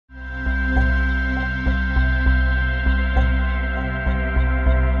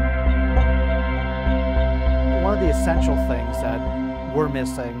essential things that we're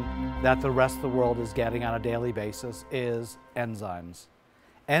missing that the rest of the world is getting on a daily basis is enzymes.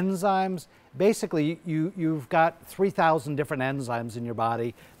 Enzymes, basically you've got 3,000 different enzymes in your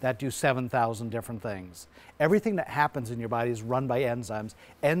body that do 7,000 different things. Everything that happens in your body is run by enzymes.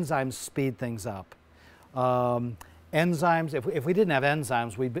 Enzymes speed things up. Enzymes, if we didn't have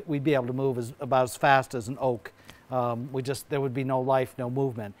enzymes, we'd be able to move about as fast as an oak. There would be no life, no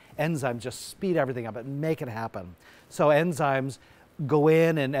movement. Enzymes just speed everything up and make it happen. So enzymes go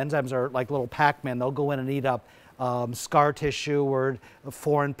in, and enzymes are like little Pac-Man. They'll go in and eat up scar tissue or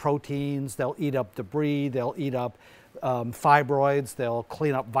foreign proteins. They'll eat up debris. They'll eat up fibroids. They'll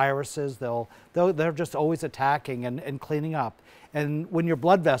clean up viruses. They're just always attacking and cleaning up. And when your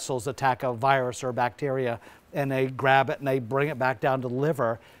blood vessels attack a virus or a bacteria and they grab it and they bring it back down to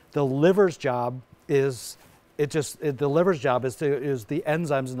the liver's job is the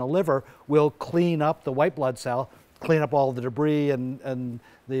enzymes in the liver will clean up the white blood cell, clean up all the debris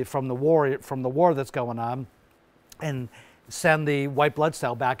from the war that's going on, and send the white blood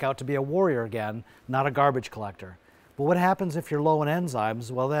cell back out to be a warrior again, not a garbage collector. But what happens if you're low in enzymes?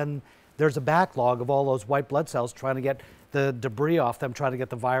 Well, then there's a backlog of all those white blood cells trying to get the debris off them, trying to get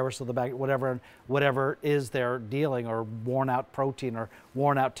the virus or the whatever is they're dealing, or worn out protein or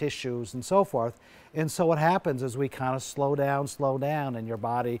worn out tissues and so forth. And so what happens is we kind of slow down, and your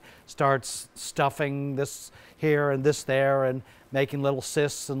body starts stuffing this here and this there and making little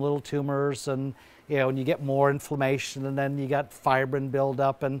cysts and little tumors, and and you get more inflammation, and then you got fibrin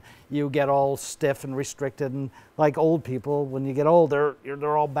buildup, and you get all stiff and restricted, and like old people, when you get older,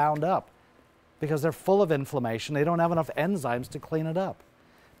 they're all bound up because they're full of inflammation. They don't have enough enzymes to clean it up.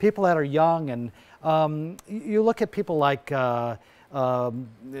 People that are young, and you look at people like Kellogg,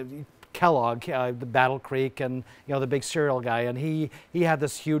 the Battle Creek, and the big cereal guy, and he had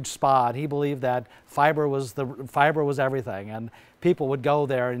this huge spa, and he believed that fiber was everything, and people would go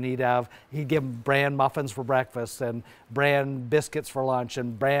there, and he'd give them bran muffins for breakfast, and bran biscuits for lunch,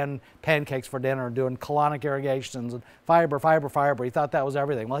 and bran pancakes for dinner, and doing colonic irrigations, and fiber. He thought that was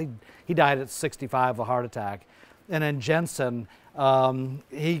everything. Well, he died at 65 of a heart attack. And then Jensen,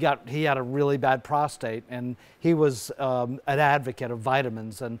 he had a really bad prostate, and he was an advocate of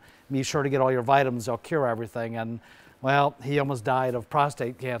vitamins, and be sure to get all your vitamins, they'll cure everything. And well, he almost died of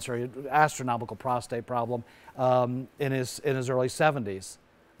prostate cancer, astronomical prostate problem, in his early 70s,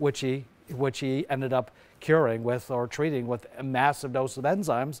 which he ended up curing or treating with a massive dose of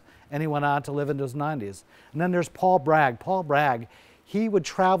enzymes, and he went on to live into his 90s. And then there's Paul Bragg. Paul Bragg, he would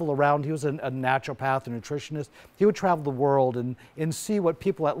travel around. He was a naturopath, a nutritionist. He would travel the world and see what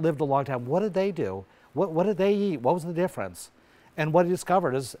people that lived a long time, what did they do? What did they eat? What was the difference? And what he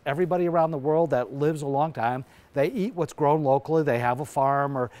discovered is everybody around the world that lives a long time, they eat what's grown locally. They have a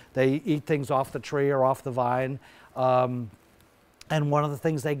farm, or they eat things off the tree or off the vine. And one of the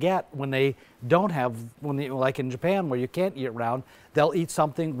things they get when they don't have, like in Japan where you can't eat around, they'll eat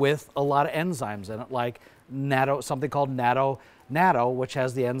something with a lot of enzymes in it, like something called natto, which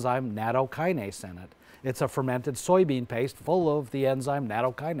has the enzyme nattokinase in it. It's a fermented soybean paste full of the enzyme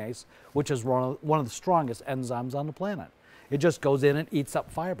nattokinase, which is one of the strongest enzymes on the planet. It just goes in and eats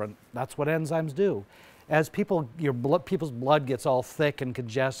up fibrin. That's what enzymes do. As people's blood gets all thick and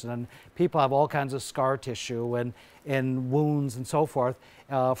congested, and people have all kinds of scar tissue and wounds and so forth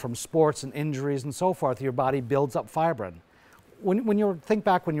from sports and injuries and so forth, your body builds up fibrin. Think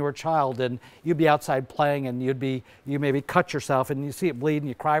back when you were a child, and you'd be outside playing, and you maybe cut yourself, and you see it bleed, and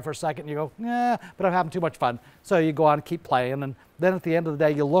you cry for a second, and you go, "Yeah, but I'm having too much fun." So you go on and keep playing, and then at the end of the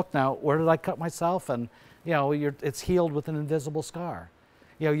day, you look, now, where did I cut myself? And it's healed with an invisible scar.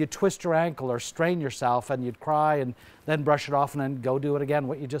 You twist your ankle or strain yourself, and you'd cry, and then brush it off, and then go do it again,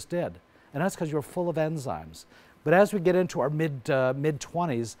 what you just did. And that's because you're full of enzymes. But as we get into our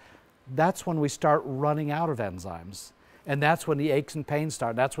mid-20s, that's when we start running out of enzymes. And that's when the aches and pains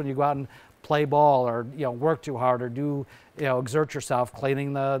start. That's when you go out and play ball, or work too hard, or exert yourself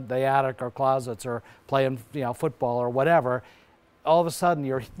cleaning the attic or closets, or playing football or whatever. All of a sudden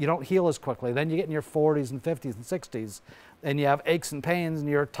you don't heal as quickly. Then you get in your 40s and 50s and 60s, and you have aches and pains, and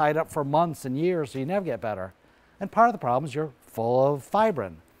you're tied up for months and years, so you never get better. And part of the problem is you're full of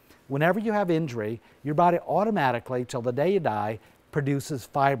fibrin. Whenever you have injury, your body automatically, till the day you die, produces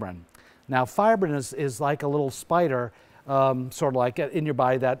fibrin. Now, fibrin is like a little spider, sort of like in your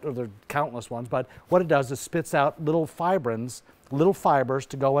body, or there are countless ones, but what it does is spits out little fibers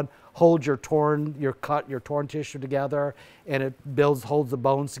to go and hold your torn tissue together, and it holds the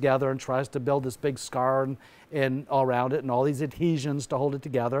bones together and tries to build this big scar and all around it, and all these adhesions to hold it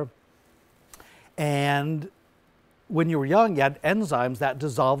together. And when you were young, you had enzymes that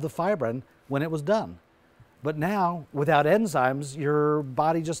dissolved the fibrin when it was done. But now, without enzymes, your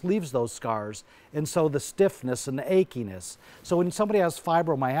body just leaves those scars. And so the stiffness and the achiness. So when somebody has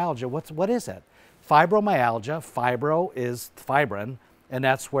fibromyalgia, what is it? Fibromyalgia, fibro is fibrin, and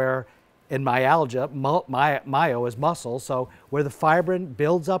that's where in myalgia, myo is muscle, so where the fibrin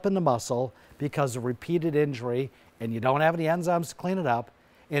builds up in the muscle because of repeated injury and you don't have any enzymes to clean it up,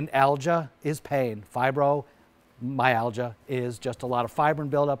 and algia is pain. Fibromyalgia is just a lot of fibrin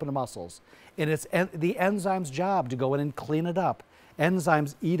buildup in the muscles. And it's the enzyme's job to go in and clean it up.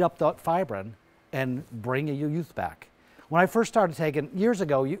 Enzymes eat up that fibrin and bring your youth back. When I first started taking, years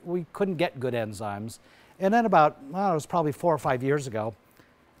ago, we couldn't get good enzymes. And then about, well, it was probably 4 or 5 years ago,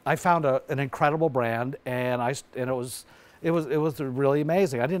 I found an incredible brand, and it was really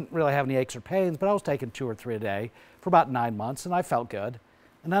amazing. I didn't really have any aches or pains, but I was taking 2 or 3 a day for about 9 months, and I felt good.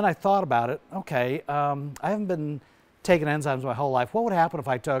 And then I thought about it. Okay, I haven't been taking enzymes my whole life. What would happen if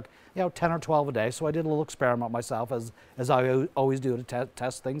I took 10 or 12 a day? So I did a little experiment myself, as I always do, to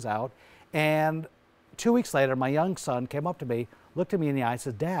test things out. And 2 weeks later, my young son came up to me, looked at me in the eye, and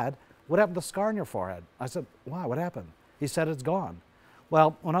said, "Dad, what happened to the scar on your forehead?" I said, "Why? What happened?" He said, "It's gone."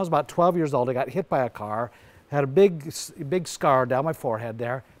 Well, when I was about 12 years old, I got hit by a car, had a big scar down my forehead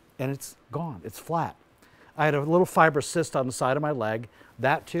there, and it's gone. It's flat. I had a little fibrous cyst on the side of my leg.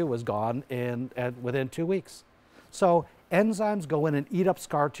 That too was gone within 2 weeks. So enzymes go in and eat up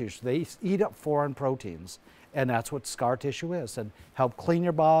scar tissue. They eat up foreign proteins, and that's what scar tissue is, and help clean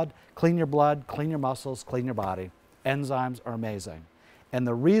your blood, clean your muscles, clean your body. Enzymes are amazing. And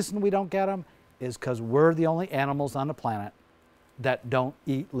the reason we don't get them is because we're the only animals on the planet that don't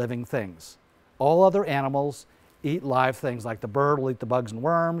eat living things. All other animals eat live things, like the bird will eat the bugs and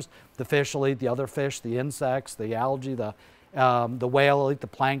worms, the fish will eat the other fish, the insects, the algae, the whale will eat the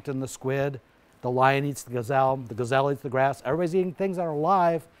plankton, the squid, the lion eats the gazelle eats the grass. Everybody's eating things that are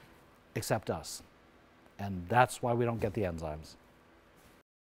alive except us. And that's why we don't get the enzymes.